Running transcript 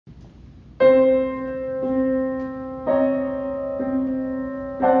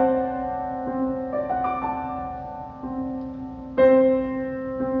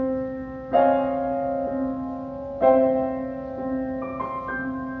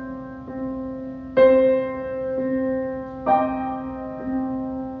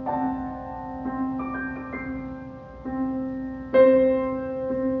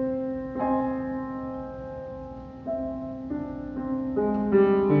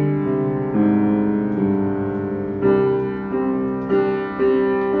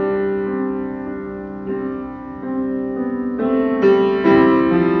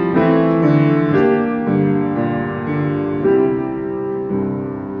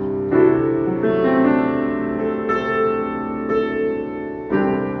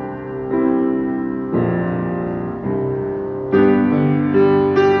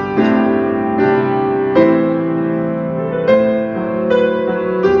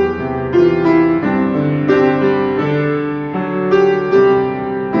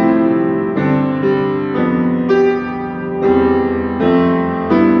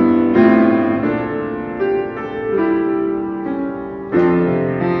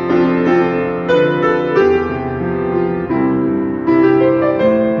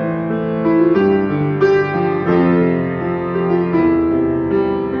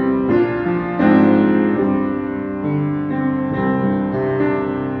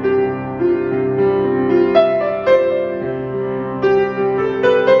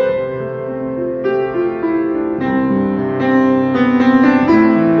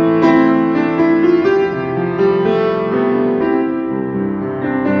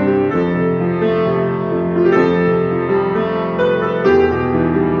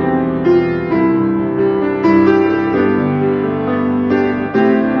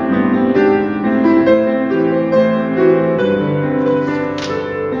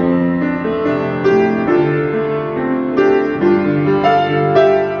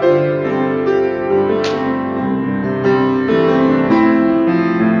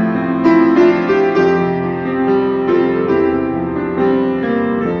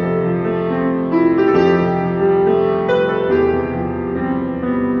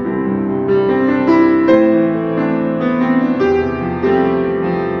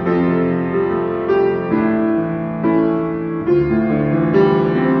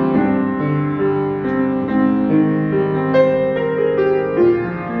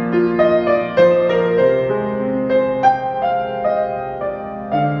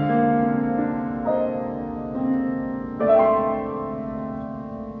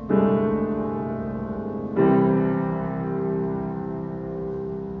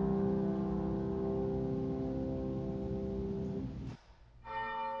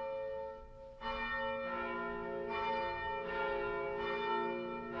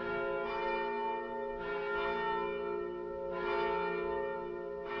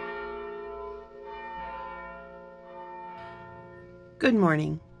Good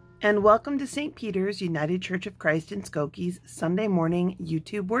morning, and welcome to St. Peter's United Church of Christ in Skokie's Sunday morning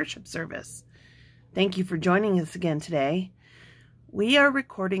YouTube worship service. Thank you for joining us again today. We are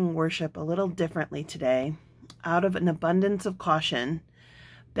recording worship a little differently today. Out of an abundance of caution,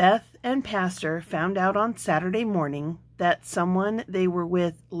 Beth and Pastor found out on Saturday morning that someone they were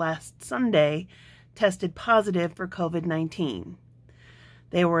with last Sunday tested positive for COVID-19.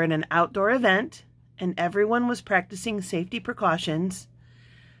 They were at an outdoor event, and everyone was practicing safety precautions,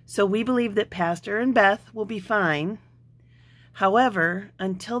 so we believe that Pastor and Beth will be fine. However,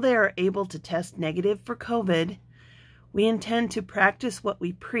 until they are able to test negative for COVID, we intend to practice what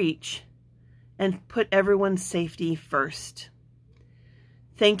we preach and put everyone's safety first.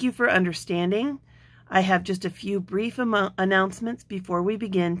 Thank you for understanding. I have just a few brief announcements before we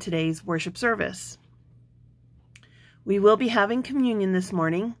begin today's worship service. We will be having communion this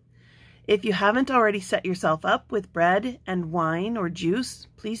morning. If you haven't already set yourself up with bread and wine or juice,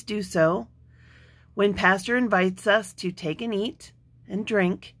 please do so. When Pastor invites us to take and eat and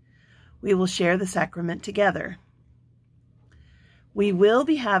drink, we will share the sacrament together. We will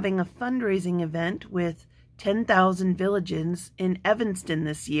be having a fundraising event with 10,000 Villages in Evanston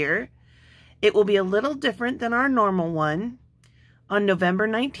this year. It will be a little different than our normal one. On November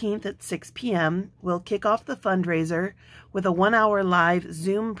 19th at 6 p.m., we'll kick off the fundraiser with a 1-hour live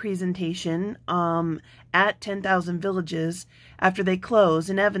Zoom presentation at 10,000 Villages after they close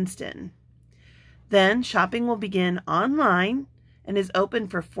in Evanston. Then shopping will begin online and is open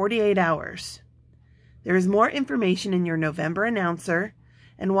for 48 hours. There is more information in your November announcer,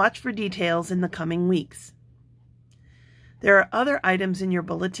 and watch for details in the coming weeks. There are other items in your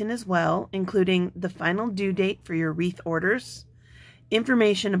bulletin as well, including the final due date for your wreath orders,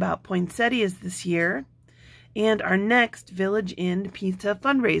 information about poinsettias this year, and our next Village Inn Pizza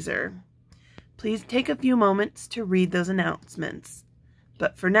fundraiser. Please take a few moments to read those announcements.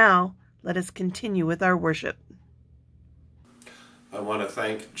 But for now, let us continue with our worship. I want to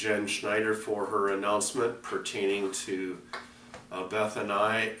thank Jen Schneider for her announcement pertaining to Beth and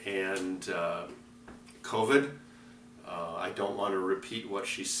I and COVID. I don't want to repeat what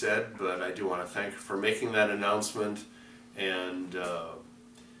she said, but I do want to thank her for making that announcement and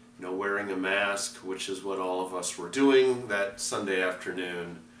wearing a mask, which is what all of us were doing that Sunday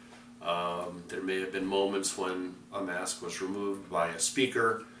afternoon. There may have been moments when a mask was removed by a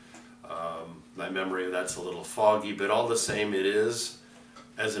speaker. My memory of that's a little foggy, but all the same, it is,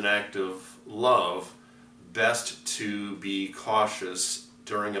 as an act of love, best to be cautious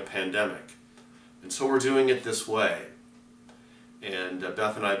during a pandemic. And so we're doing it this way. And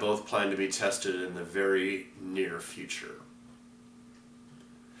Beth and I both plan to be tested in the very near future.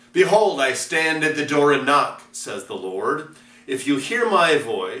 Behold, I stand at the door and knock, says the Lord. If you hear my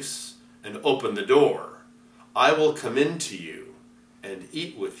voice and open the door, I will come into you and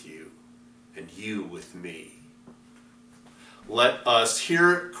eat with you, and you with me. Let us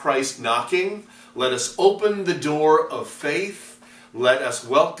hear Christ knocking. Let us open the door of faith. Let us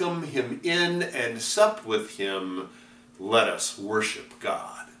welcome him in and sup with him. Let us worship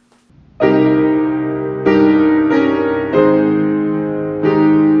God.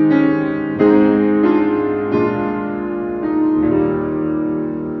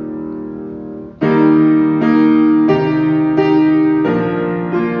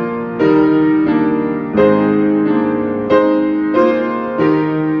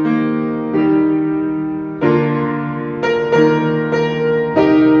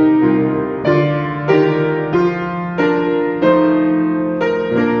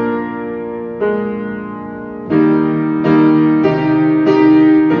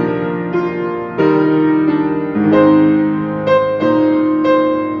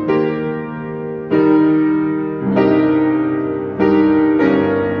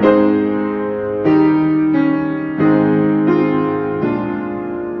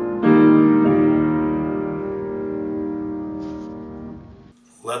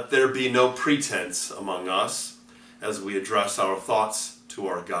 Let there be no pretense among us as we address our thoughts to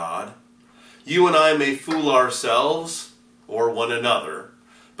our God. You and I may fool ourselves or one another,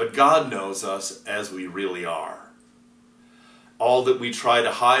 but God knows us as we really are. All that we try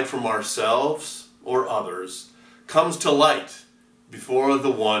to hide from ourselves or others comes to light before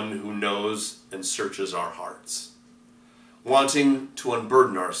the one who knows and searches our hearts. Wanting to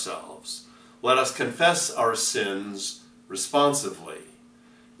unburden ourselves, let us confess our sins responsively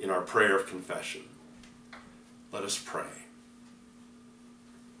in our prayer of confession. Let us pray.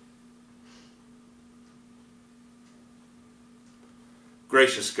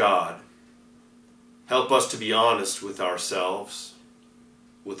 Gracious God, help us to be honest with ourselves,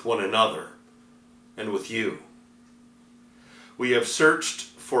 with one another, and with you. We have searched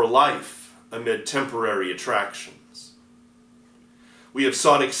for life amid temporary attractions. We have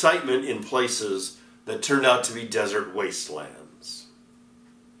sought excitement in places that turned out to be desert wastelands.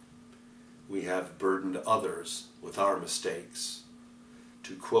 We have burdened others with our mistakes.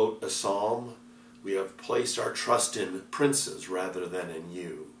 To quote a psalm, we have placed our trust in princes rather than in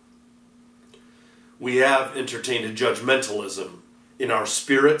you. We have entertained judgmentalism in our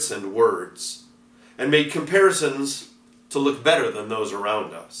spirits and words, and made comparisons to look better than those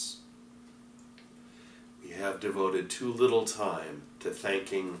around us. We have devoted too little time to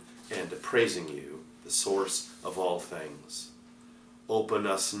thanking and praising you, the source of all things. Open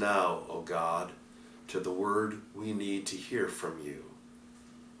us now, O God, to the word we need to hear from you.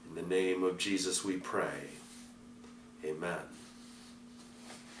 In the name of Jesus we pray. Amen.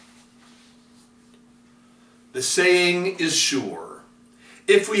 The saying is sure.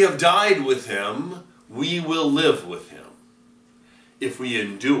 If we have died with him, we will live with him. If we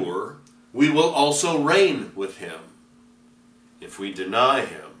endure, we will also reign with him. If we deny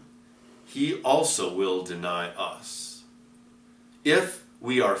him, he also will deny us. If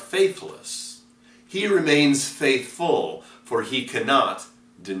we are faithless, he remains faithful, for he cannot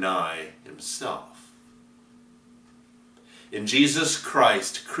deny himself. In Jesus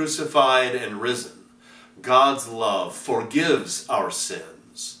Christ, crucified and risen, God's love forgives our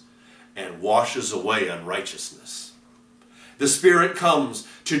sins and washes away unrighteousness. The Spirit comes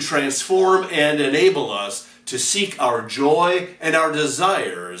to transform and enable us to seek our joy and our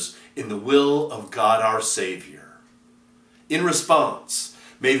desires in the will of God our Savior. In response,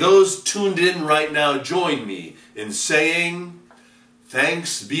 may those tuned in right now join me in saying,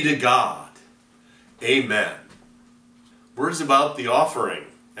 "Thanks be to God. Amen." Words about the offering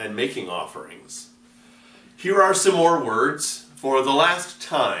and making offerings. Here are some more words for the last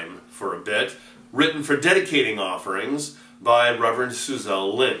time for a bit, written for dedicating offerings by Reverend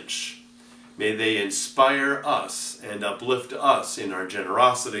Suzelle Lynch. May they inspire us and uplift us in our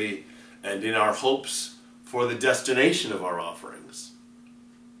generosity and in our hopes for the destination of our offerings.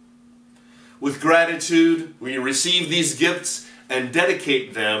 With gratitude, we receive these gifts and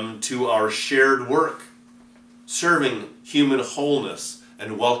dedicate them to our shared work, serving human wholeness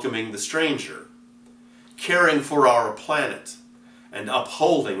and welcoming the stranger, caring for our planet and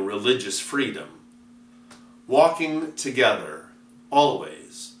upholding religious freedom, walking together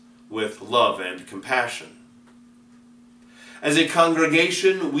always with love and compassion. As a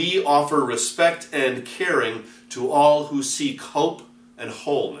congregation, we offer respect and caring to all who seek hope and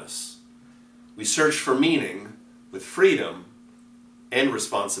wholeness. We search for meaning with freedom and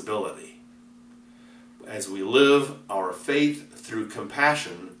responsibility as we live our faith through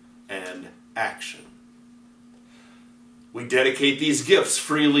compassion and action. We dedicate these gifts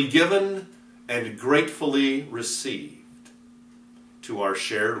freely given and gratefully received to our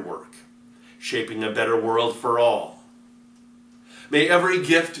shared work, shaping a better world for all. May every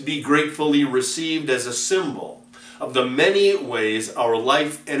gift be gratefully received as a symbol of the many ways our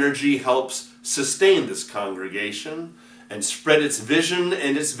life energy helps sustain this congregation and spread its vision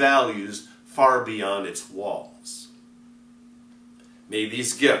and its values far beyond its walls. May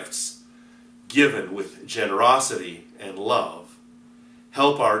these gifts, given with generosity and love,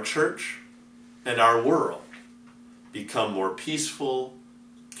 help our church and our world become more peaceful,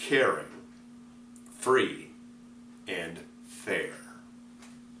 caring, free, and fair.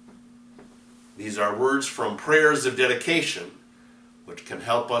 These are words from prayers of dedication, which can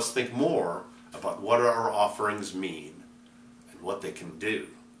help us think more about what our offerings mean and what they can do.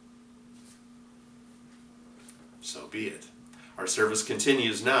 So be it. Our service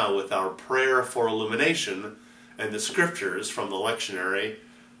continues now with our prayer for illumination and the scriptures from the lectionary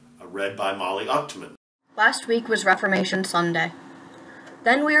read by Molly Uchtman. Last week was Reformation Sunday.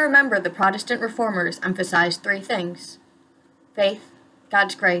 Then we remember the Protestant reformers emphasized three things: faith,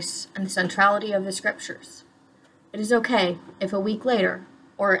 God's grace, and the centrality of the scriptures. It is okay if a week later,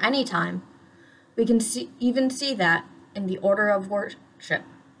 or any time, we can even see that in the order of worship.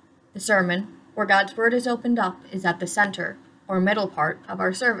 The sermon, where God's word is opened up, is at the center, or middle part, of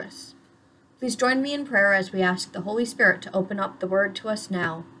our service. Please join me in prayer as we ask the Holy Spirit to open up the word to us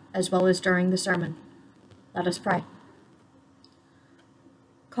now, as well as during the sermon. Let us pray.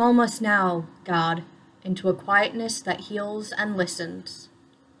 Calm us now, God, into a quietness that heals and listens.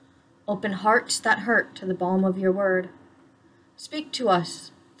 Open hearts that hurt to the balm of your word. Speak to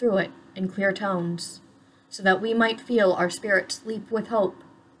us through it in clear tones, so that we might feel our spirits leap with hope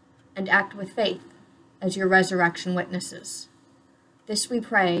and act with faith as your resurrection witnesses. This we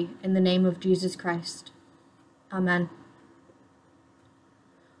pray in the name of Jesus Christ. Amen.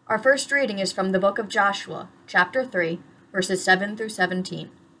 Our first reading is from the book of Joshua, chapter 3, verses 7 through 17.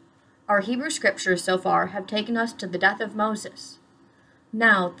 Our Hebrew scriptures so far have taken us to the death of Moses.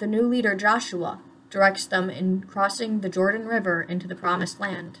 Now, the new leader Joshua directs them in crossing the Jordan River into the Promised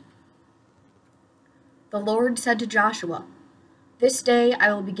Land. The Lord said to Joshua, "This day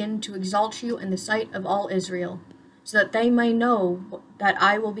I will begin to exalt you in the sight of all Israel, so that they may know that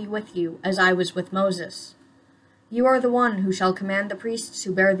I will be with you as I was with Moses. You are the one who shall command the priests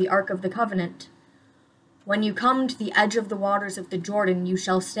who bear the ark of the covenant. When you come to the edge of the waters of the Jordan, you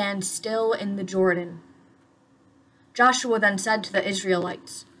shall stand still in the Jordan." Joshua then said to the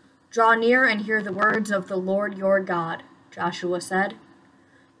Israelites, "Draw near and hear the words of the Lord your God," Joshua said.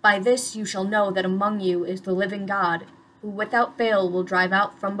 "By this you shall know that among you is the living God, who without fail will drive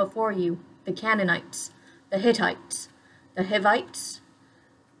out from before you the Canaanites, the Hittites, the Hivites,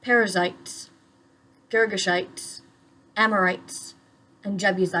 Perizzites, Girgashites, Amorites, and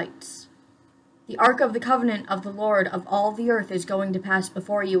Jebusites. The ark of the covenant of the Lord of all the earth is going to pass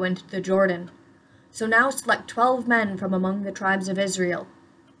before you into the Jordan. So now select 12 men from among the tribes of Israel,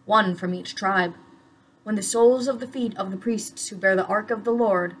 1 from each tribe. When the soles of the feet of the priests who bear the ark of the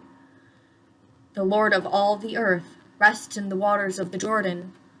Lord of all the earth, rests in the waters of the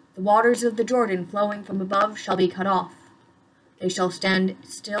waters of the Jordan flowing from above shall be cut off. They shall stand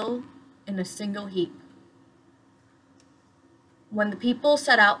still in a single heap." When the people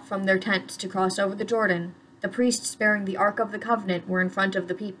set out from their tents to cross over the Jordan, the priests bearing the ark of the covenant were in front of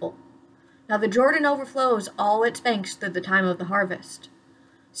the people. Now the Jordan overflows all its banks through the time of the harvest.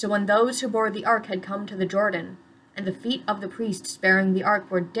 So when those who bore the ark had come to the Jordan, and the feet of the priests bearing the ark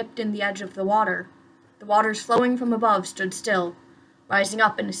were dipped in the edge of the waters flowing from above stood still, rising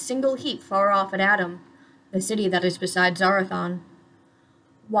up in a single heap far off at Adam, the city that is beside Zarethan,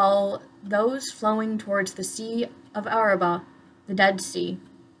 while those flowing towards the sea of Arabah, the Dead Sea,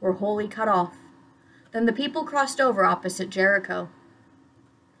 were wholly cut off. Then the people crossed over opposite Jericho.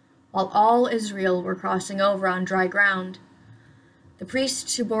 While all Israel were crossing over on dry ground, the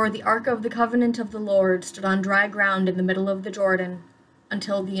priests who bore the ark of the covenant of the Lord stood on dry ground in the middle of the Jordan,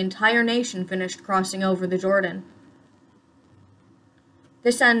 until the entire nation finished crossing over the Jordan.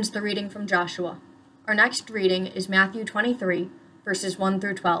 This ends the reading from Joshua. Our next reading is Matthew 23, verses 1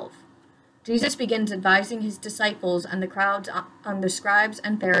 through 12. Jesus begins advising his disciples and the crowds on the scribes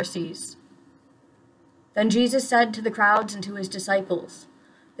and Pharisees. Then Jesus said to the crowds and to his disciples,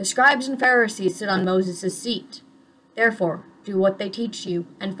 "The scribes and Pharisees sit on Moses' seat. Therefore, do what they teach you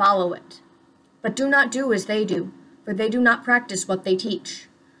and follow it. But do not do as they do, for they do not practice what they teach.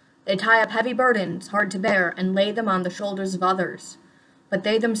 They tie up heavy burdens, hard to bear, and lay them on the shoulders of others, but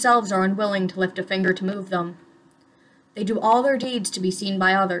they themselves are unwilling to lift a finger to move them. They do all their deeds to be seen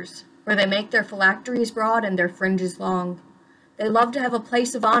by others, for they make their phylacteries broad and their fringes long. They love to have a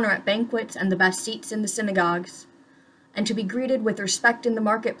place of honor at banquets and the best seats in the synagogues, and to be greeted with respect in the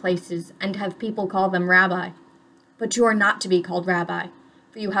marketplaces, and to have people call them rabbi. But you are not to be called rabbi,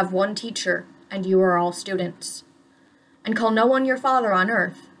 for you have one teacher, and you are all students. And call no one your father on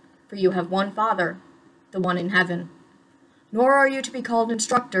earth, for you have one Father, the one in heaven. Nor are you to be called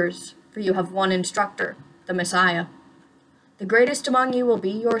instructors, for you have one instructor, the Messiah. The greatest among you will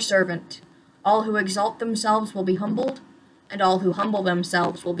be your servant. All who exalt themselves will be humbled, and all who humble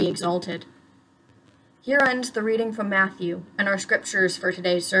themselves will be exalted." Here ends the reading from Matthew and our scriptures for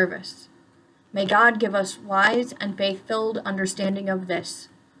today's service. May God give us wise and faith-filled understanding of this,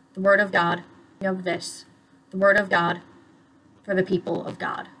 the Word of God, for the people of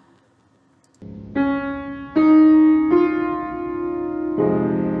God.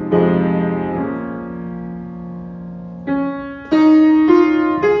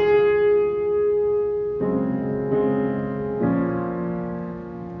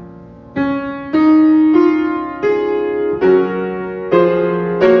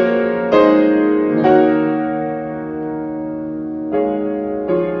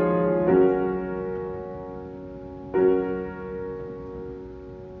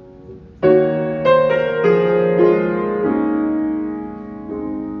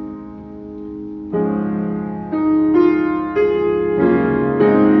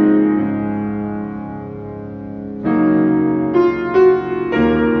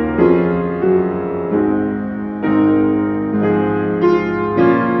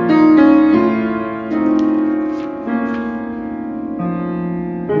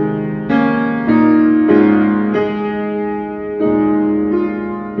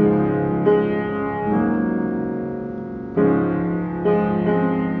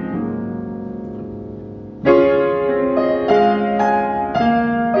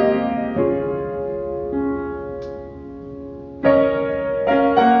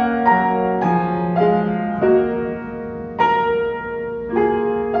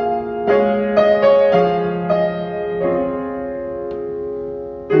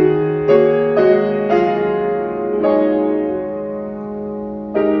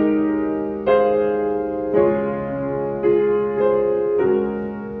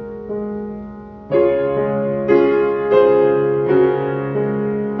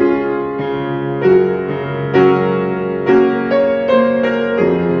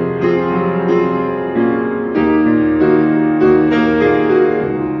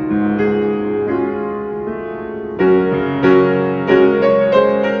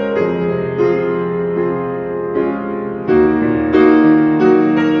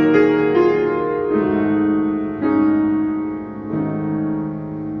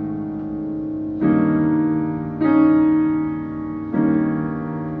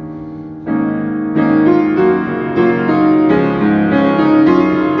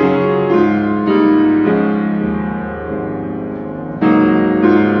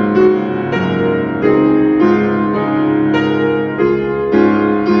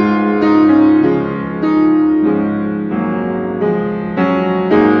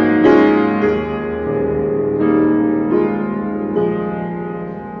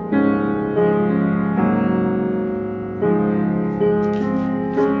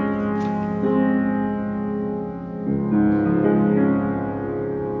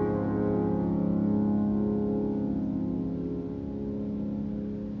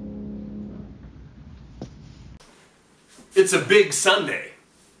 it's a big Sunday.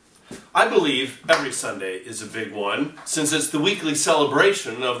 I believe every Sunday is a big one, since it's the weekly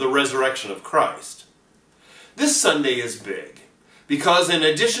celebration of the resurrection of Christ. This Sunday is big, because in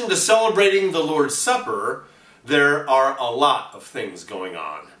addition to celebrating the Lord's Supper, there are a lot of things going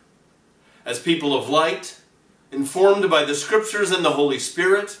on. As people of light, informed by the Scriptures and the Holy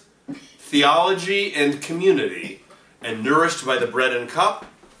Spirit, theology and community, and nourished by the bread and cup,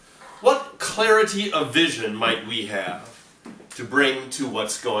 what clarity of vision might we have to bring to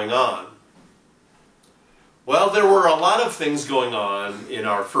what's going on? Well, there were a lot of things going on in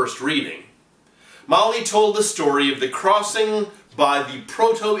our first reading. Molly told the story of the crossing by the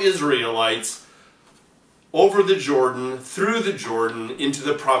proto-Israelites over the Jordan, through the Jordan, into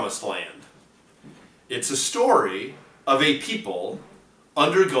the Promised Land. It's a story of a people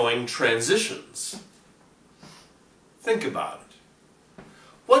undergoing transitions. Think about it.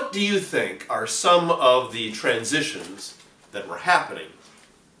 What do you think are some of the transitions that were happening?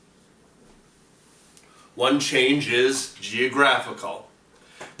 One change is geographical.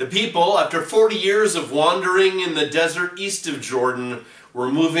 The people, after 40 years of wandering in the desert east of Jordan,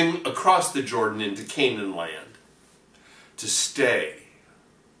 were moving across the Jordan into Canaan land to stay,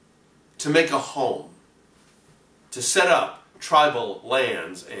 to make a home, to set up tribal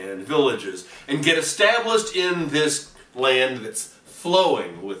lands and villages, and get established in this land that's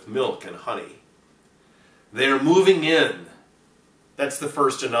flowing with milk and honey. They're moving in. That's the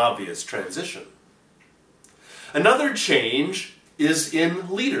first and obvious transition. Another change is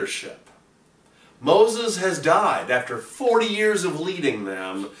in leadership. Moses has died after 40 years of leading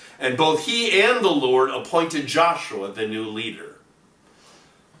them, and both he and the Lord appointed Joshua the new leader.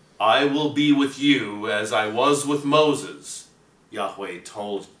 I will be with you as I was with Moses, Yahweh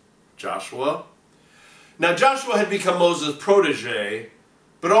told Joshua. Now Joshua had become Moses' protege,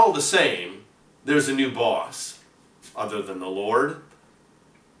 but all the same, there's a new boss, other than the Lord.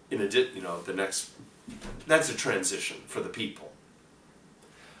 That's a transition for the people.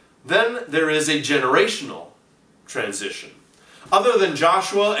 Then there is a generational transition. Other than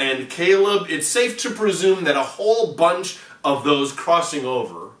Joshua and Caleb, it's safe to presume that a whole bunch of those crossing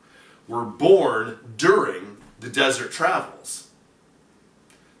over were born during the desert travels.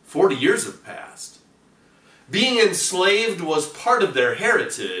 40 years have passed. Being enslaved was part of their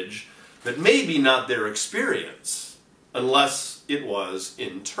heritage, but maybe not their experience, unless it was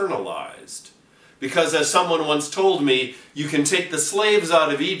internalized. Because as someone once told me, you can take the slaves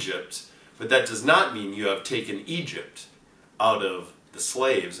out of Egypt, but that does not mean you have taken Egypt out of the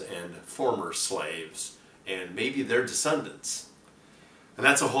slaves and former slaves, and maybe their descendants. And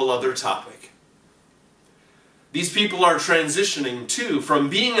that's a whole other topic. These people are transitioning, too, from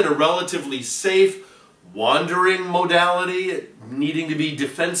being in a relatively safe, wandering modality, needing to be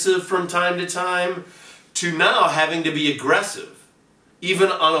defensive from time to time, to now having to be aggressive,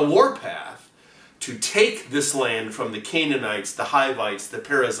 even on a warpath, to take this land from the Canaanites, the Hivites, the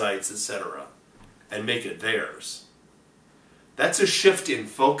Perizzites, etc., and make it theirs. That's a shift in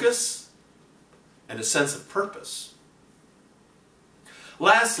focus and a sense of purpose.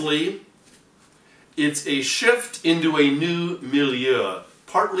 Lastly, it's a shift into a new milieu,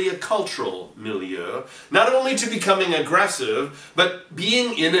 partly a cultural milieu, not only to becoming aggressive, but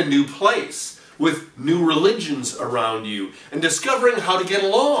being in a new place with new religions around you and discovering how to get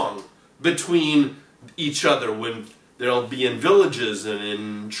along between each other when they'll be in villages and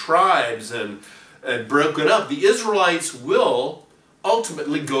in tribes and broken up. The Israelites will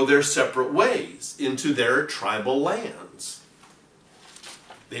ultimately go their separate ways into their tribal lands.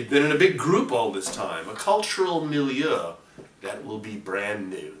 They've been in a big group all this time, a cultural milieu that will be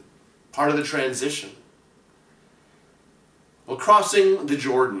brand new, part of the transition. Well, crossing the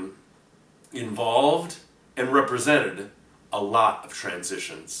Jordan involved and represented a lot of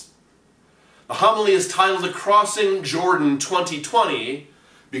transitions. The homily is titled Crossing Jordan 2020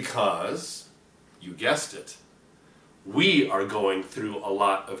 because, you guessed it, we are going through a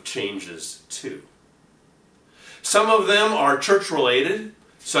lot of changes too. Some of them are church-related,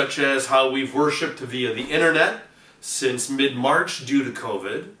 such as how we've worshipped via the internet since mid-March due to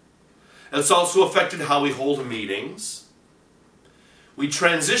COVID. It's also affected how we hold meetings. We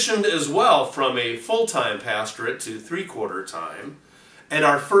transitioned as well from a full-time pastorate to three-quarter time, and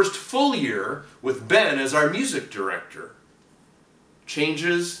our first full year with Ben as our music director.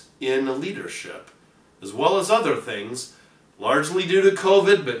 Changes in leadership, as well as other things, largely due to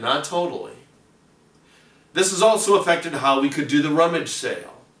COVID, but not totally. This has also affected how we could do the rummage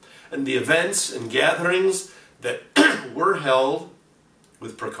sale, and the events and gatherings that were held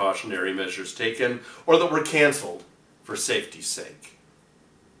with precautionary measures taken, or that were canceled for safety's sake.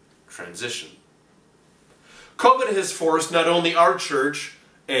 Transition. COVID has forced not only our church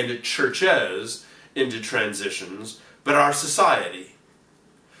and churches into transitions, but our society.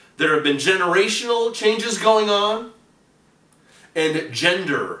 There have been generational changes going on and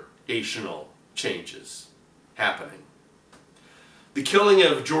generational changes happening. The killing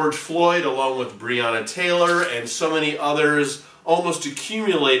of George Floyd, along with Breonna Taylor and so many others, almost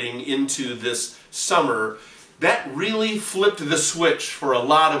accumulating into this summer, that really flipped the switch for a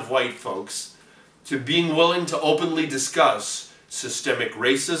lot of white folks to being willing to openly discuss systemic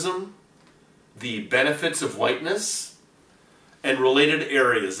racism, the benefits of whiteness, and related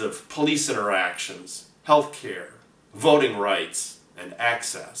areas of police interactions, healthcare, voting rights and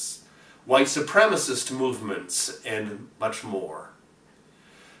access, white supremacist movements, and much more.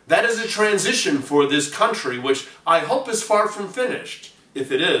 That is a transition for this country, which I hope is far from finished,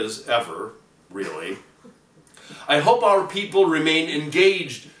 if it is ever, really. I hope our people remain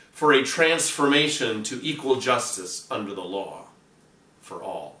engaged for a transformation to equal justice under the law for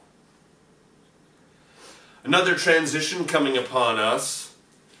all. Another transition coming upon us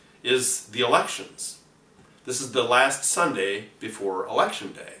is the elections. This is the last Sunday before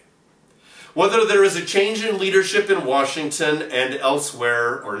Election Day. Whether there is a change in leadership in Washington and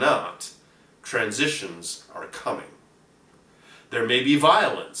elsewhere or not, transitions are coming. There may be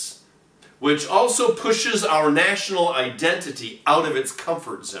violence, which also pushes our national identity out of its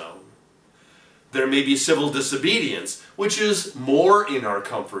comfort zone. There may be civil disobedience, which is more in our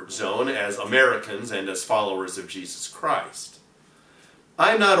comfort zone as Americans and as followers of Jesus Christ.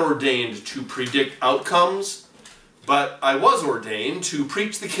 I'm not ordained to predict outcomes, but I was ordained to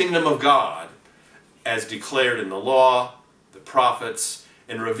preach the kingdom of God as declared in the law, the prophets,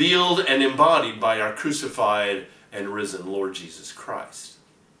 and revealed and embodied by our crucified and risen Lord Jesus Christ.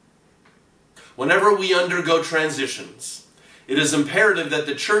 Whenever we undergo transitions, it is imperative that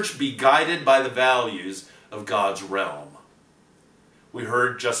the church be guided by the values of God's realm. We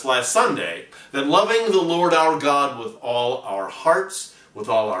heard just last Sunday that loving the Lord our God with all our hearts, with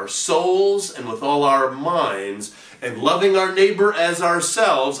all our souls, and with all our minds, and loving our neighbor as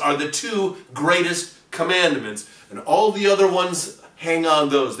ourselves are the two greatest commandments. And all the other ones hang on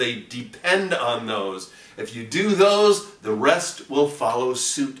those. They depend on those. If you do those, the rest will follow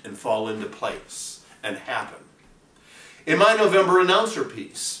suit and fall into place and happen. In my November announcer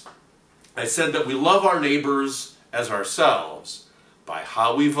piece, I said that we love our neighbors as ourselves by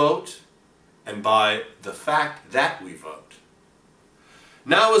how we vote and by the fact that we vote.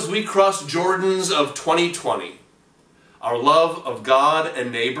 Now as we cross Jordans of 2020, our love of God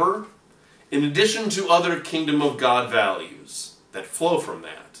and neighbor, in addition to other kingdom of God values that flow from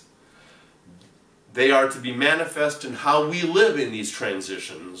that, they are to be manifest in how we live in these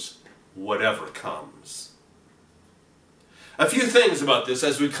transitions, whatever comes. A few things about this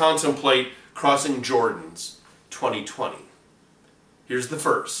as we contemplate crossing Jordans 2020. Here's the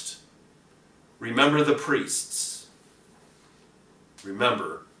first. Remember the priests.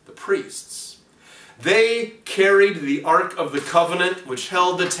 Remember the priests. They carried the Ark of the Covenant, which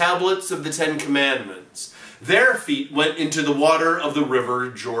held the tablets of the Ten Commandments. Their feet went into the water of the river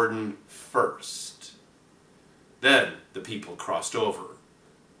Jordan first. Then the people crossed over.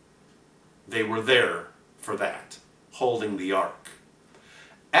 They were there for that, holding the ark.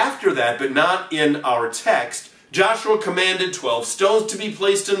 After that, but not in our text, Joshua commanded 12 stones to be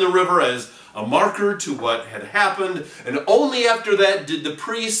placed in the river as a marker to what had happened, and only after that did the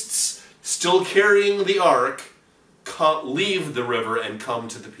priests, still carrying the ark, leave the river and come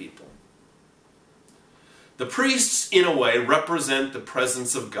to the people. The priests, in a way, represent the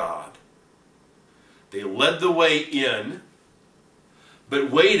presence of God. They led the way in, but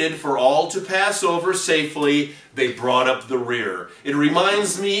waited for all to pass over safely. They brought up the rear. It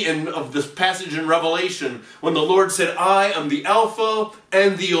reminds me of this passage in Revelation when the Lord said, I am the Alpha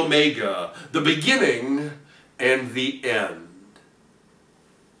and the Omega, the beginning and the end.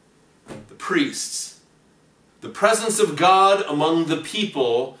 The priests, the presence of God among the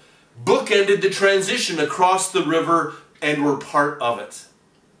people, bookended the transition across the river and were part of it.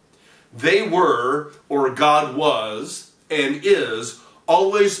 They were, or God was, and is,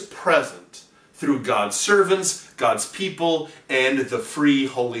 always present through God's servants, God's people, and the free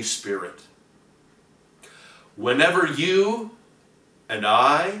Holy Spirit. Whenever you and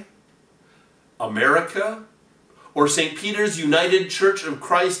I, America, or St. Peter's United Church of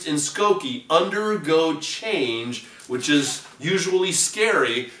Christ in Skokie undergo change, which is usually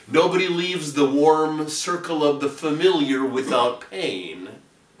scary, nobody leaves the warm circle of the familiar without pain.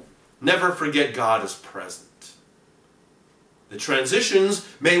 Never forget God is present. The transitions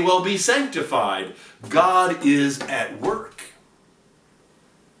may well be sanctified. God is at work.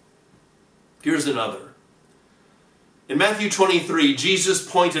 Here's another. In Matthew 23, Jesus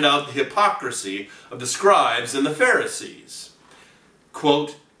pointed out the hypocrisy of the scribes and the Pharisees.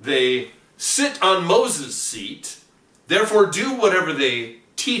 Quote, "They sit on Moses' seat, therefore do whatever they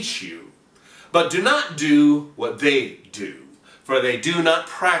teach you, but do not do what they do, for they do not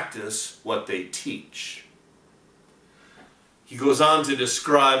practice what they teach." He goes on to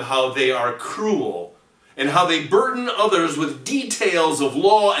describe how they are cruel and how they burden others with details of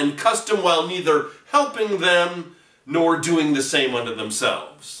law and custom while neither helping them nor doing the same unto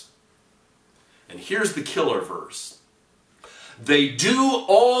themselves. And here's the killer verse. They do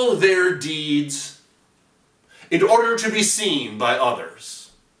all their deeds in order to be seen by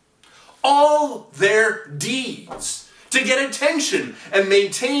others. All their deeds to get attention and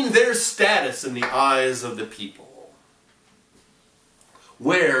maintain their status in the eyes of the people.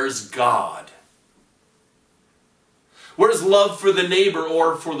 Where's God? Where's love for the neighbor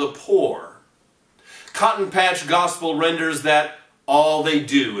or for the poor? Cotton Patch Gospel renders that all they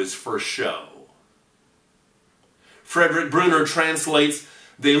do is for show. Frederick Bruner translates,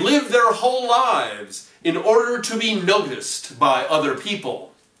 they live their whole lives in order to be noticed by other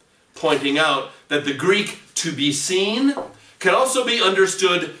people, pointing out that the Greek to be seen can also be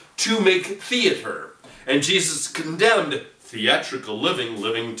understood to make theater. And Jesus condemned theatrical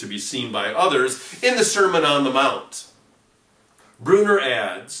living to be seen by others, in the Sermon on the Mount. Bruner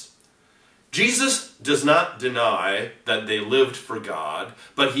adds, Jesus does not deny that they lived for God,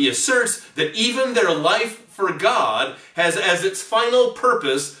 but he asserts that even their life for God has as its final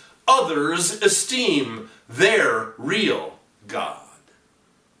purpose others' esteem, their real God.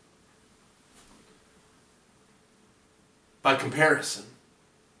 By comparison,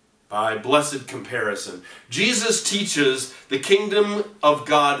 by blessed comparison, Jesus teaches the kingdom of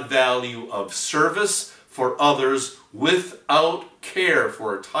God value of service for others without care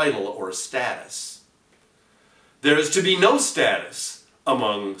for a title or status. There is to be no status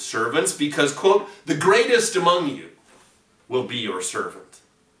among servants because, quote, the greatest among you will be your servant.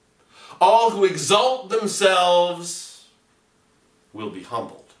 All who exalt themselves will be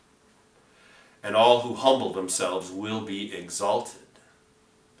humbled, and all who humble themselves will be exalted.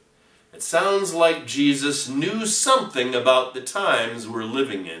 It sounds like Jesus knew something about the times we're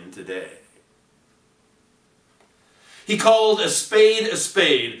living in today. He called a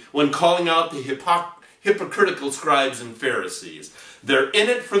spade when calling out the hypocritical scribes and Pharisees. They're in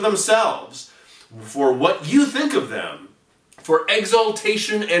it for themselves, for what you think of them, for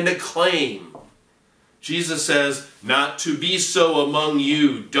exaltation and acclaim. Jesus says, not to be so among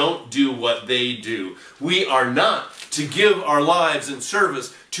you. Don't do what they do. We are not to give our lives in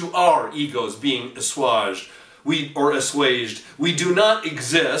service to our egos being assuaged. Assuaged. We do not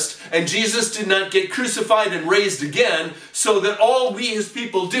exist, and Jesus did not get crucified and raised again so that all we his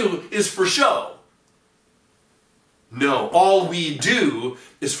people do is for show. No, all we do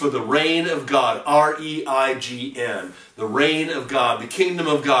is for the reign of God, R-E-I-G-N, the reign of God, the kingdom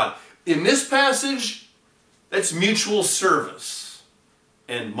of God. In this passage, that's mutual service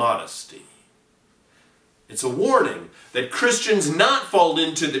and modesty. It's a warning that Christians not fall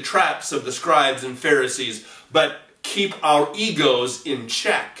into the traps of the scribes and Pharisees, but keep our egos in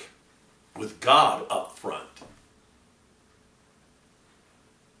check with God up front.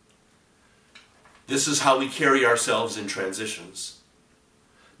 This is how we carry ourselves in transitions.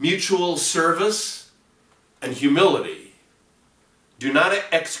 Mutual service and humility do not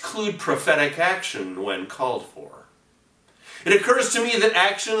exclude prophetic action when called for. It occurs to me that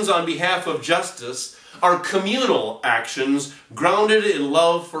actions on behalf of justice are communal actions grounded in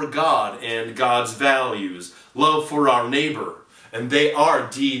love for God and God's values, love for our neighbor, and they are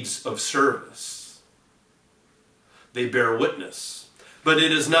deeds of service. They bear witness, but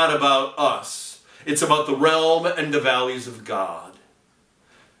it is not about us. It's about the realm and the values of God.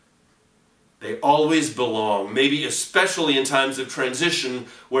 They always belong, maybe especially in times of transition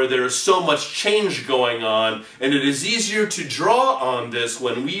where there is so much change going on, and it is easier to draw on this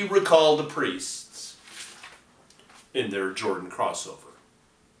when we recall the priests in their Jordan crossover.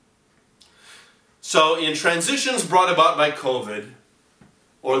 So in transitions brought about by COVID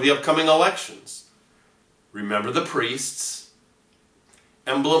or the upcoming elections, remember the priests,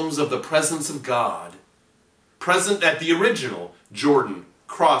 emblems of the presence of God, present at the original Jordan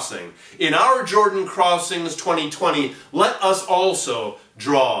crossing. In our Jordan Crossings 2020, let us also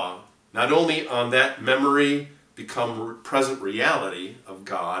draw not only on that memory become present reality of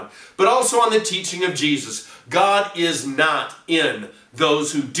God, but also on the teaching of Jesus. God is not in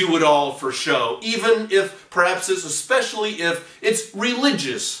those who do it all for show, even if, perhaps especially if it's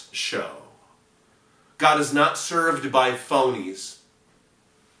religious show. God is not served by phonies,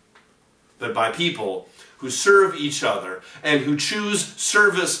 but by people who serve each other and who choose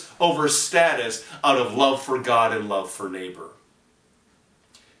service over status out of love for God and love for neighbor.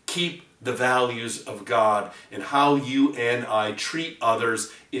 Keep the values of God in how you and I treat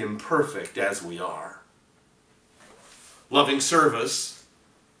others, imperfect as we are. Loving service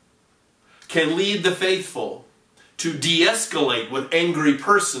can lead the faithful to de-escalate with angry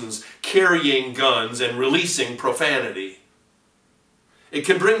persons carrying guns and releasing profanity. It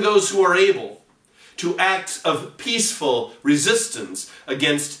can bring those who are able to acts of peaceful resistance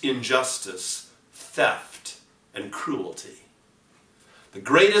against injustice, theft, and cruelty. The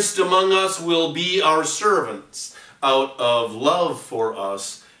greatest among us will be our servants out of love for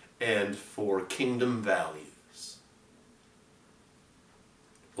us and for kingdom values.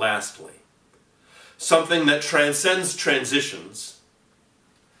 Lastly, something that transcends transitions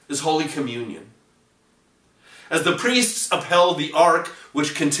is Holy Communion. As the priests upheld the ark,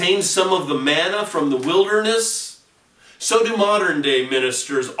 which contained some of the manna from the wilderness, so do modern-day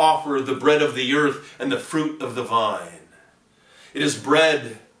ministers offer the bread of the earth and the fruit of the vine. It is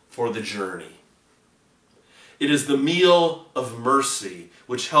bread for the journey. It is the meal of mercy,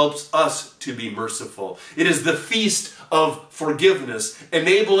 which helps us to be merciful. It is the feast of forgiveness,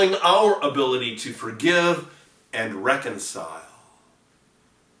 enabling our ability to forgive and reconcile.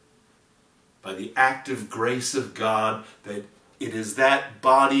 By the active grace of God, that it is that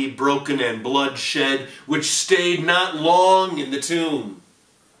body broken and blood shed which stayed not long in the tomb,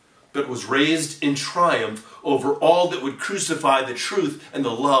 but was raised in triumph over all that would crucify the truth and the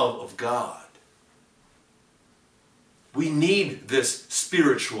love of God. We need this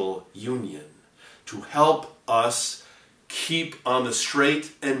spiritual union to help us keep on the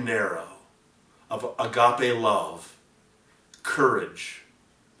straight and narrow of agape love, courage,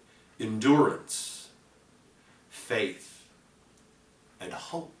 endurance, faith, and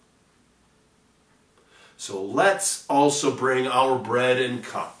hope. So let's also bring our bread and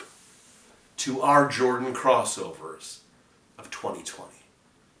cup to our Jordan crossovers of 2020.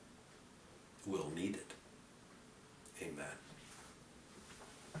 We'll need it. Amen.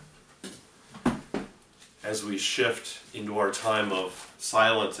 As we shift into our time of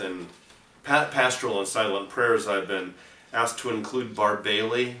silent and pastoral and silent prayers, I've been asked to include Barb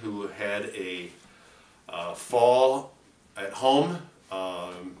Bailey, who had a fall at home,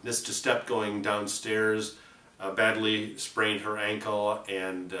 missed a step going downstairs, badly sprained her ankle,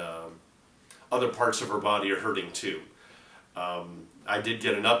 and other parts of her body are hurting too. I did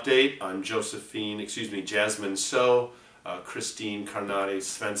get an update on Jasmine So, Christine Carnati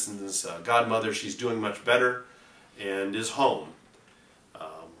Svensson's godmother. She's doing much better and is home.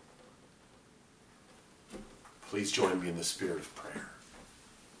 Please join me in the spirit of prayer.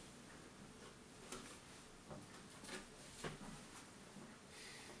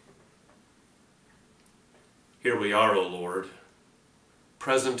 Here we are, O Lord,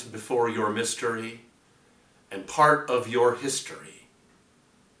 present before your mystery and part of your history,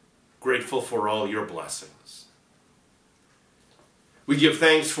 grateful for all your blessings. We give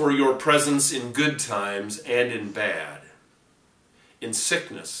thanks for your presence in good times and in bad, in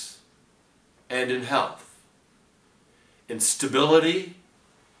sickness and in health, in stability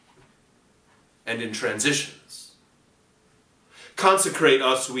and in transitions. Consecrate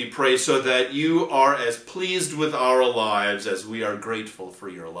us, we pray, so that you are as pleased with our lives as we are grateful for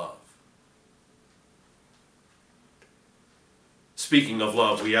your love. Speaking of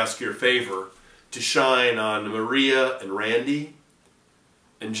love, we ask your favor to shine on Maria and Randy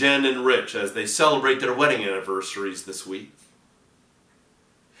and Jen and Rich as they celebrate their wedding anniversaries this week.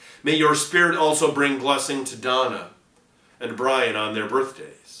 May your Spirit also bring blessing to Donna and Brian on their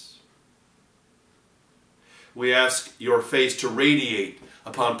birthdays. We ask your face to radiate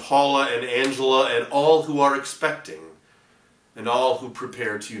upon Paula and Angela and all who are expecting and all who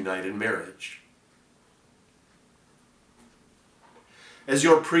prepare to unite in marriage. As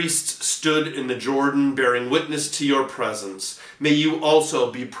your priests stood in the Jordan bearing witness to your presence, may you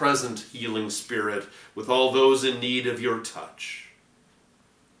also be present, healing Spirit, with all those in need of your touch,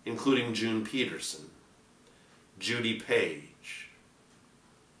 including June Peterson, Judy Page,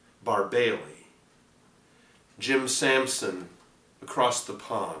 Barb Bailey, Jim Sampson across the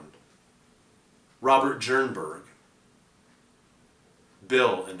pond, Robert Jernberg,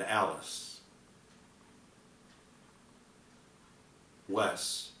 Bill and Alice,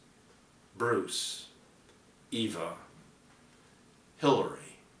 Wes, Bruce, Eva,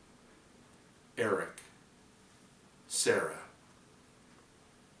 Hillary, Eric, Sarah,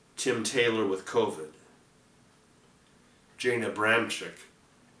 Tim Taylor with COVID, Jana Bramchick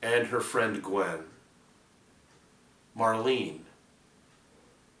and her friend Gwen, Marlene,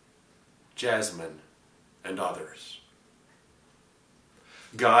 Jasmine, and others.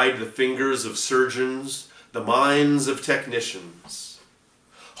 Guide the fingers of surgeons, the minds of technicians.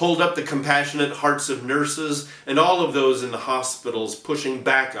 Hold up the compassionate hearts of nurses and all of those in the hospitals pushing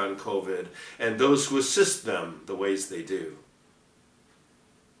back on COVID and those who assist them the ways they do.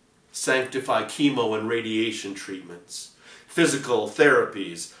 Sanctify chemo and radiation treatments, physical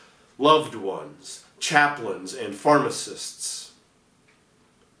therapies, loved ones, chaplains, and pharmacists.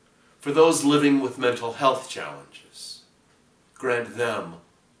 For those living with mental health challenges, grant them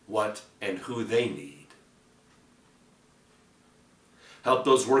what and who they need. Help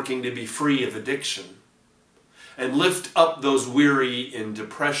those working to be free of addiction, and lift up those weary in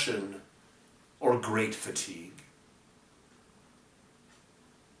depression or great fatigue.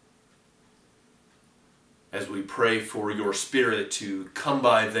 As we pray for your Spirit to come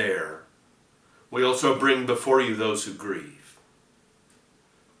by there, we also bring before you those who grieve.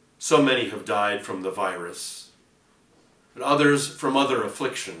 So many have died from the virus, and others from other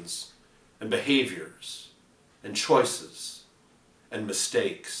afflictions and behaviors and choices and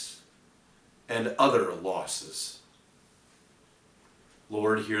mistakes and other losses.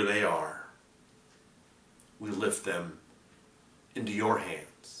 Lord, here they are. We lift them into your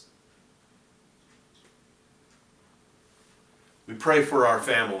hands. We pray for our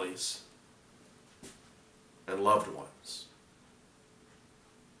families and loved ones,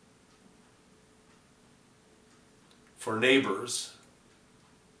 for neighbors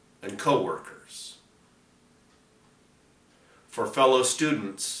and co-workers, for fellow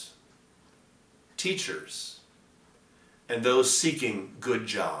students, teachers, and those seeking good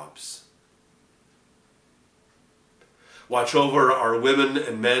jobs. Watch over our women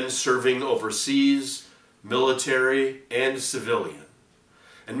and men serving overseas, military and civilian,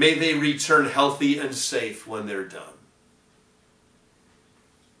 and may they return healthy and safe when they're done.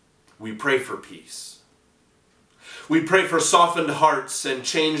 We pray for peace. We pray for softened hearts and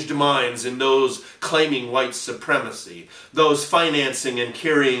changed minds in those claiming white supremacy, those financing and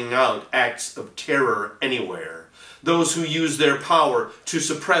carrying out acts of terror anywhere, those who use their power to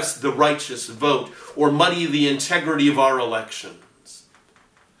suppress the righteous vote or muddy the integrity of our elections.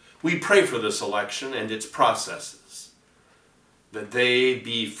 We pray for this election and its processes, that they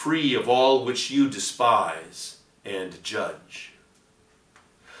be free of all which you despise and judge.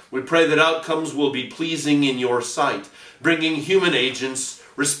 We pray that outcomes will be pleasing in your sight, bringing human agents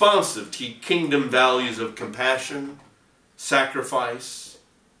responsive to kingdom values of compassion, sacrifice,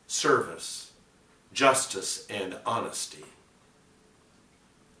 service, justice, and honesty.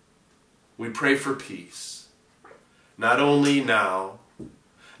 We pray for peace, not only now,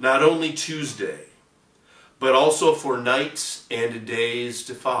 not only Tuesday, but also for nights and days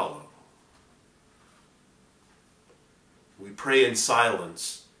to follow. We pray in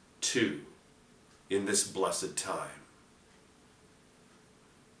silence, too, in this blessed time.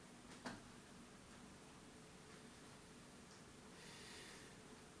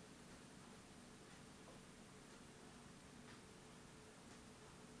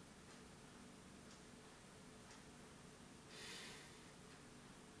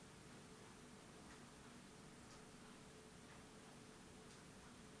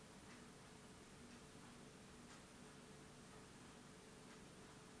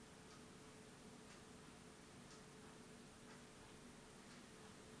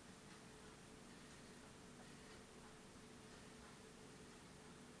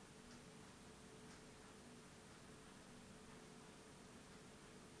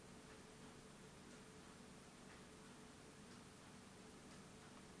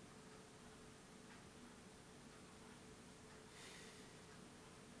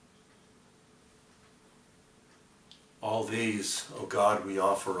 All these, O God, we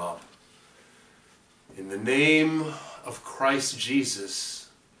offer up in the name of Christ Jesus,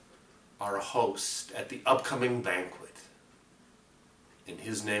 our host at the upcoming banquet. In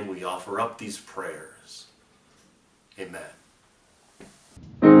his name we offer up these prayers. Amen.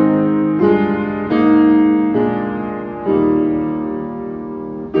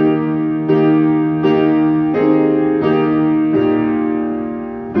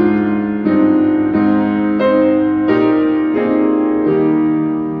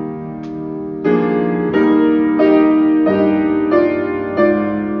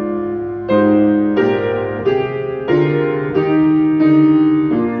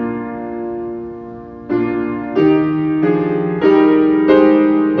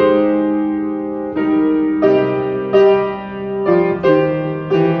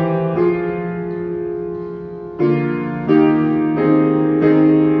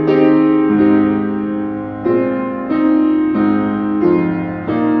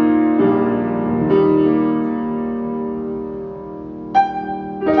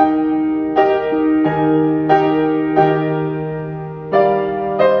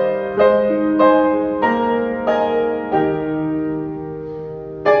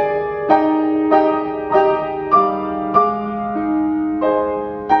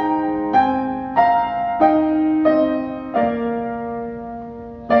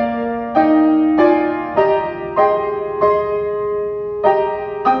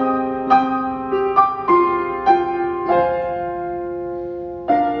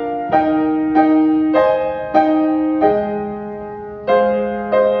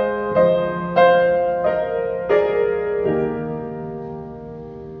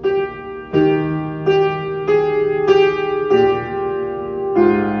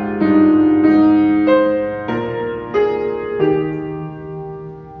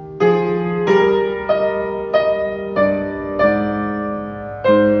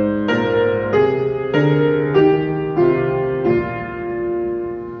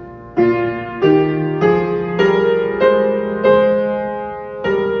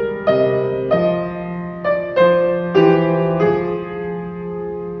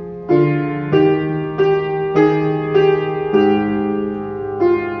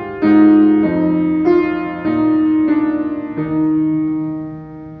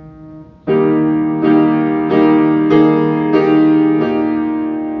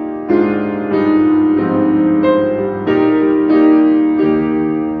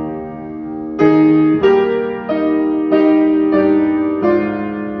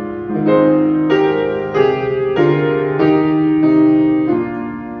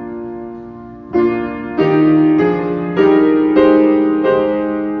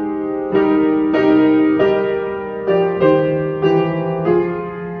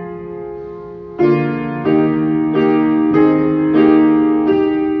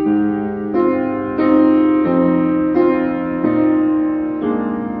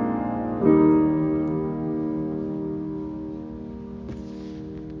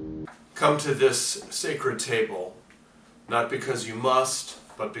 Come to this sacred table, not because you must,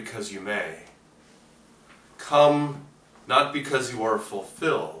 but because you may. Come not because you are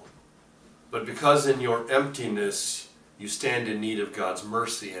fulfilled, but because in your emptiness you stand in need of God's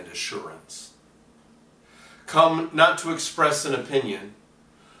mercy and assurance. Come not to express an opinion,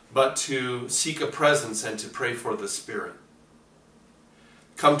 but to seek a presence and to pray for the Spirit.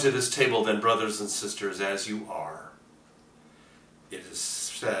 Come to this table then, brothers and sisters, as you are. It is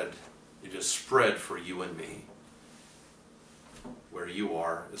said, it is spread for you and me, where you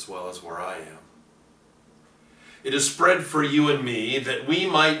are as well as where I am. It is spread for you and me that we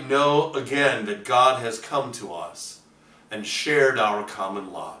might know again that God has come to us and shared our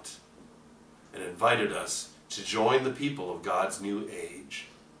common lot and invited us to join the people of God's new age.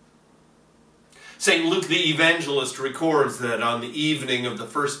 St. Luke the evangelist records that on the evening of the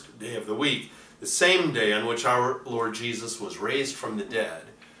first day of the week, the same day on which our Lord Jesus was raised from the dead,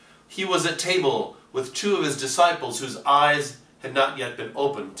 he was at table with two of his disciples whose eyes had not yet been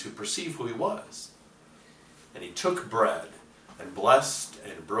opened to perceive who he was. And he took bread and blessed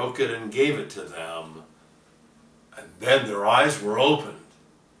and broke it and gave it to them. And then their eyes were opened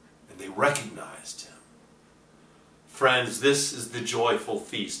and they recognized him. Friends, this is the joyful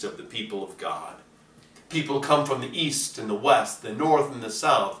feast of the people of God. People come from the east and the west, the north and the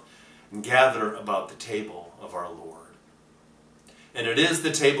south, and gather about the table of our Lord. And it is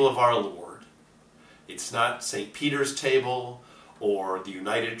the table of our Lord. It's not St. Peter's table or the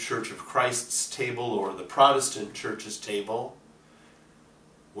United Church of Christ's table or the Protestant Church's table,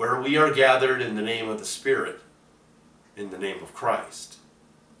 where we are gathered in the name of the Spirit, in the name of Christ.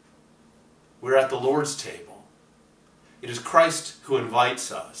 We're at the Lord's table. It is Christ who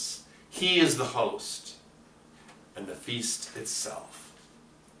invites us. He is the host and the feast itself.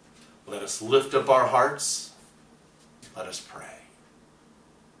 Let us lift up our hearts. Let us pray.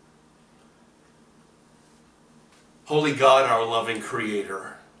 Holy God, our loving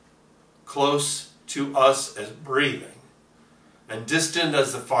Creator, close to us as breathing and distant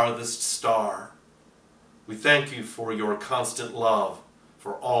as the farthest star, we thank you for your constant love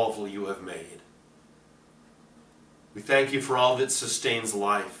for all you have made. We thank you for all that sustains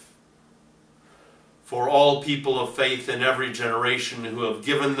life, for all people of faith in every generation who have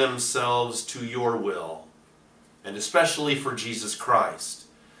given themselves to your will, and especially for Jesus Christ,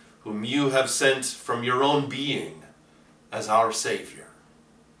 whom you have sent from your own being as our Savior.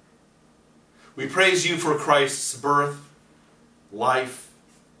 We praise you for Christ's birth, life,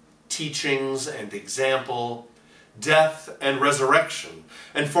 teachings and example, death and resurrection,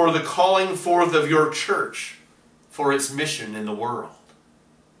 and for the calling forth of your church for its mission in the world.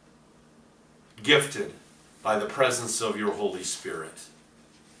 Gifted by the presence of your Holy Spirit,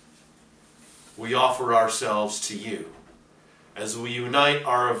 we offer ourselves to you as we unite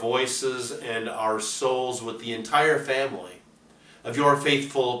our voices and our souls with the entire family of your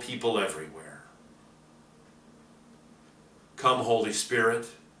faithful people everywhere. Come, Holy Spirit,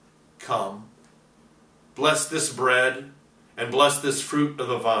 come. Bless this bread and bless this fruit of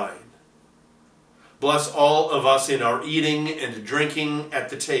the vine. Bless all of us in our eating and drinking at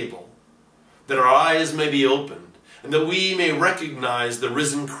the table, that our eyes may be opened and that we may recognize the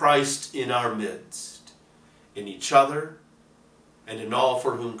risen Christ in our midst, in each other, and in all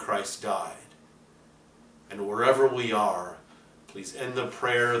for whom Christ died. And wherever we are, please end the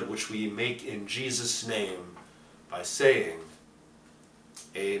prayer which we make in Jesus' name by saying,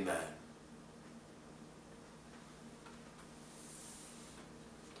 Amen.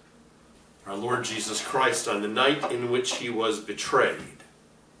 Our Lord Jesus Christ, on the night in which he was betrayed,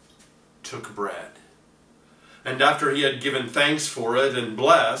 took bread. And after he had given thanks for it and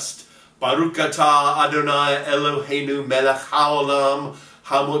blessed, Baruch atah Adonai Eloheinu melech haolam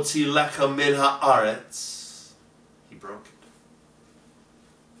hamotzi lechem min haaretz. He broke it.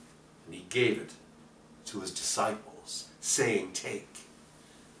 And he gave it to his disciples, saying, Take,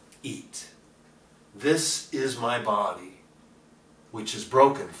 eat. This is my body, which is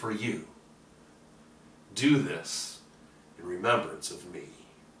broken for you. Do this in remembrance of me.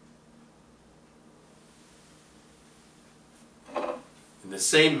 In the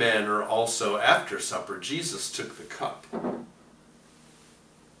same manner, also after supper, Jesus took the cup,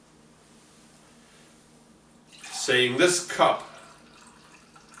 saying, This cup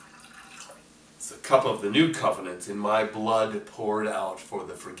is the cup of the new covenant in my blood poured out for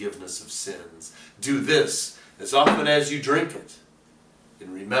the forgiveness of sins. Do this as often as you drink it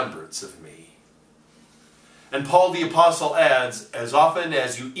in remembrance of me. And Paul the Apostle adds, As often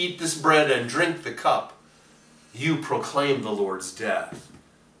as you eat this bread and drink the cup, you proclaim the Lord's death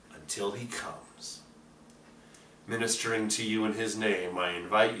until he comes. Ministering to you in his name, I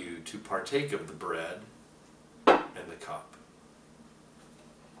invite you to partake of the bread and the cup.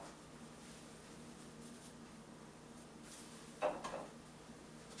 The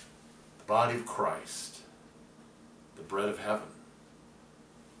body of Christ, the bread of heaven,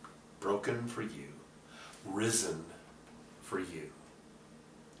 broken for you, risen for you.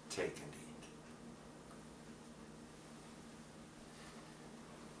 Take and eat.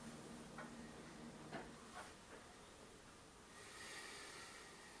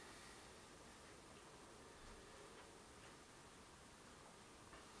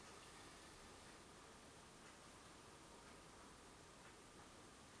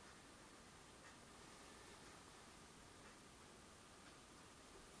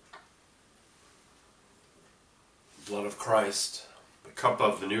 Blood of Christ, the cup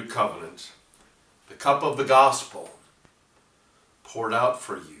of the new covenant, the cup of the gospel, poured out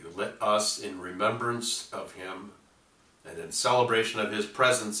for you. Let us, in remembrance of him and in celebration of his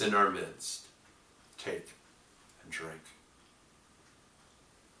presence in our midst, take and drink.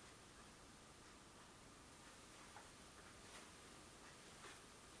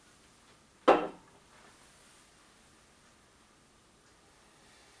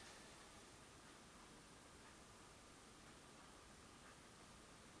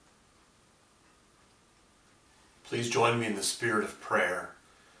 Please join me in the spirit of prayer.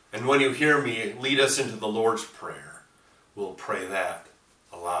 And when you hear me, lead us into the Lord's Prayer. We'll pray that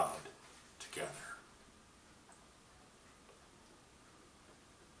aloud together.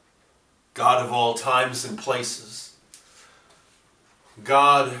 God of all times and places,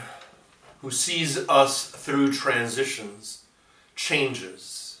 God who sees us through transitions,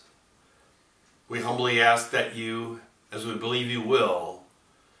 changes, we humbly ask that you, as we believe you will,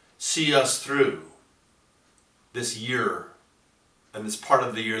 see us through this year and this part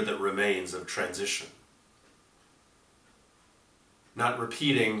of the year that remains of transition. Not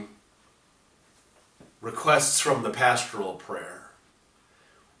repeating requests from the pastoral prayer.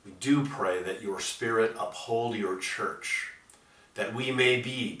 We do pray that your Spirit uphold your church, that we may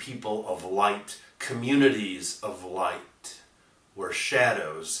be people of light, communities of light, where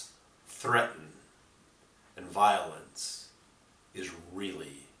shadows threaten and violence is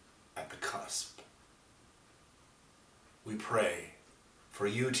really at the cusp. We pray for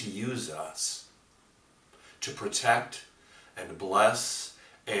you to use us to protect and bless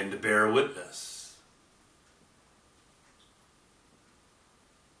and bear witness.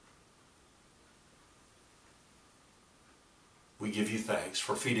 We give you thanks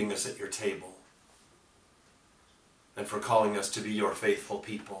for feeding us at your table and for calling us to be your faithful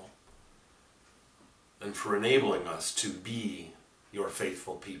people and for enabling us to be your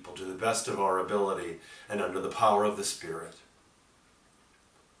faithful people to the best of our ability and under the power of the Spirit.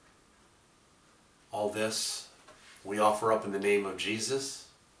 All this we offer up in the name of Jesus,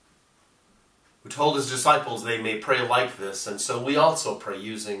 who told his disciples they may pray like this, and so we also pray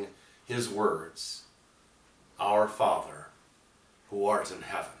using his words. Our Father, who art in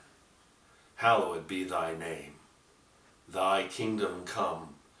heaven, hallowed be thy name. Thy kingdom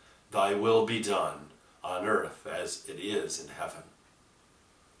come, thy will be done on earth as it is in heaven.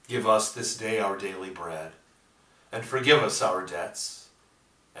 Give us this day our daily bread, and forgive us our debts,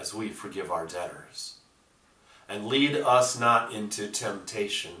 as we forgive our debtors. And lead us not into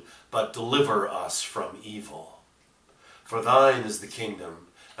temptation, but deliver us from evil. For thine is the kingdom,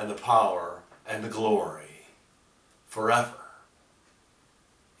 and the power, and the glory, forever.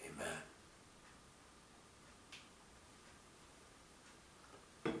 Amen.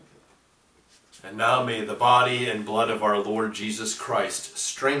 And now may the body and blood of our Lord Jesus Christ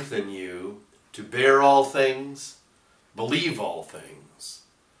strengthen you to bear all things, believe all things,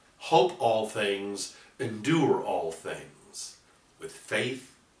 hope all things, endure all things, with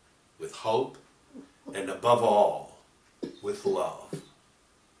faith, with hope, and above all, with love.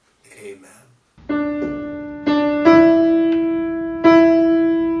 Amen.